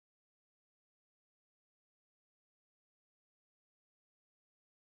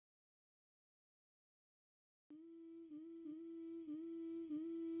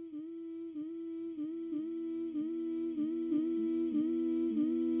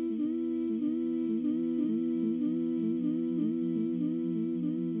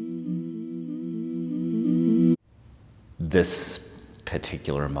This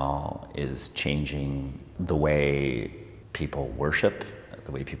particular mall is changing the way people worship,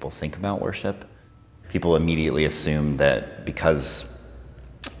 the way people think about worship. People immediately assume that because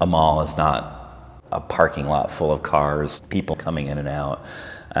a mall is not a parking lot full of cars, people coming in and out,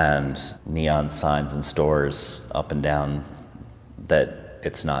 and neon signs and stores up and down, that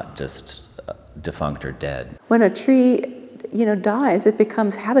it's not just defunct or dead. When a tree dies, it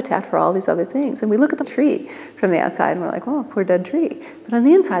becomes habitat for all these other things. And we look at the tree from the outside and we're like, well, poor dead tree. But on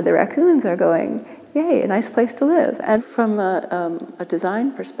the inside, the raccoons are going, yay, a nice place to live. And from a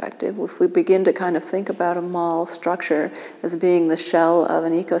design perspective, if we begin to kind of think about a mall structure as being the shell of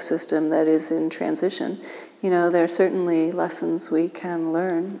an ecosystem that is in transition, there are certainly lessons we can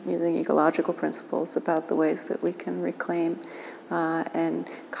learn using ecological principles about the ways that we can reclaim and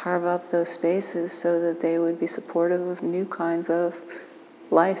carve up those spaces so that they would be supportive of new kinds of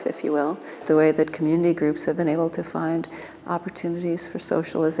life, if you will. The way that community groups have been able to find opportunities for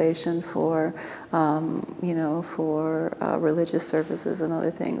socialization, for religious services and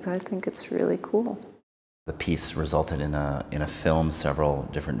other things, I think it's really cool. The piece resulted in a film, several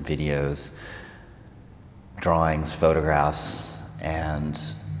different videos, drawings, photographs, and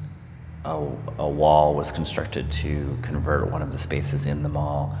a wall was constructed to convert one of the spaces in the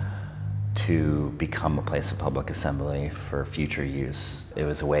mall to become a place of public assembly for future use. It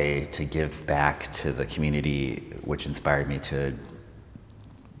was a way to give back to the community, which inspired me to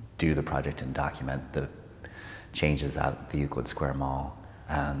do the project and document the changes at the Euclid Square Mall,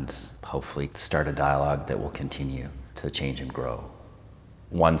 and hopefully start a dialogue that will continue to change and grow.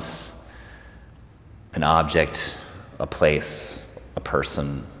 Once an object, a place, a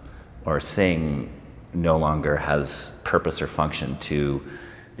person, or a thing no longer has purpose or function to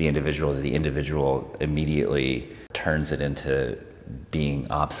the individual immediately turns it into being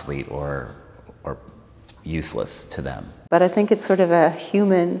obsolete or useless to them. But I think it's sort of a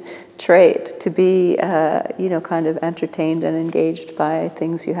human trait to be, kind of entertained and engaged by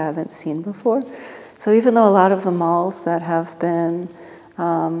things you haven't seen before. So even though a lot of the malls that have been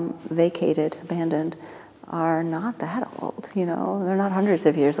vacated, abandoned, are not that old, they're not hundreds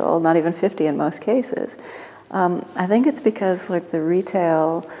of years old, not even 50 in most cases. I think it's because the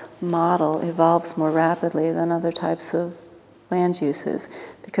retail model evolves more rapidly than other types of land uses,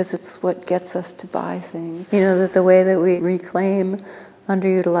 because it's what gets us to buy things. That the way that we reclaim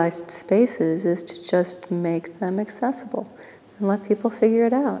underutilized spaces is to just make them accessible and let people figure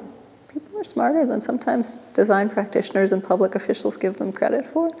it out. People are smarter than sometimes design practitioners and public officials give them credit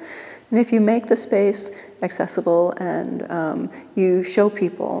for. And if you make the space accessible and you show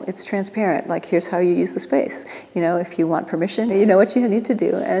people, it's transparent, here's how you use the space. If you want permission, you know what you need to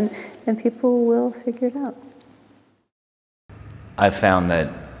do, and people will figure it out. I've found that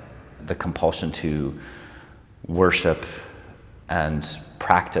the compulsion to worship and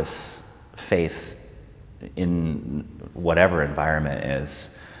practice faith in whatever environment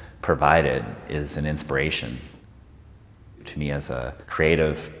is provided is an inspiration. To me, as a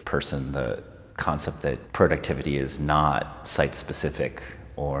creative person, the concept that productivity is not site-specific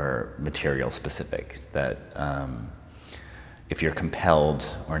or material-specific, that if you're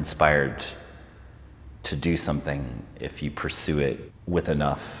compelled or inspired to do something, if you pursue it with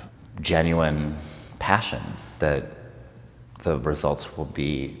enough genuine passion, that the results will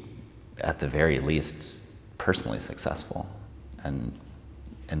be, at the very least, personally successful and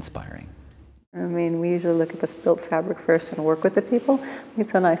inspiring. We usually look at the built fabric first and work with the people.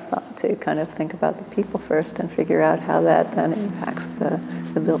 It's a nice thought to kind of think about the people first and figure out how that then impacts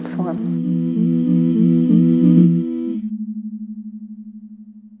the built form.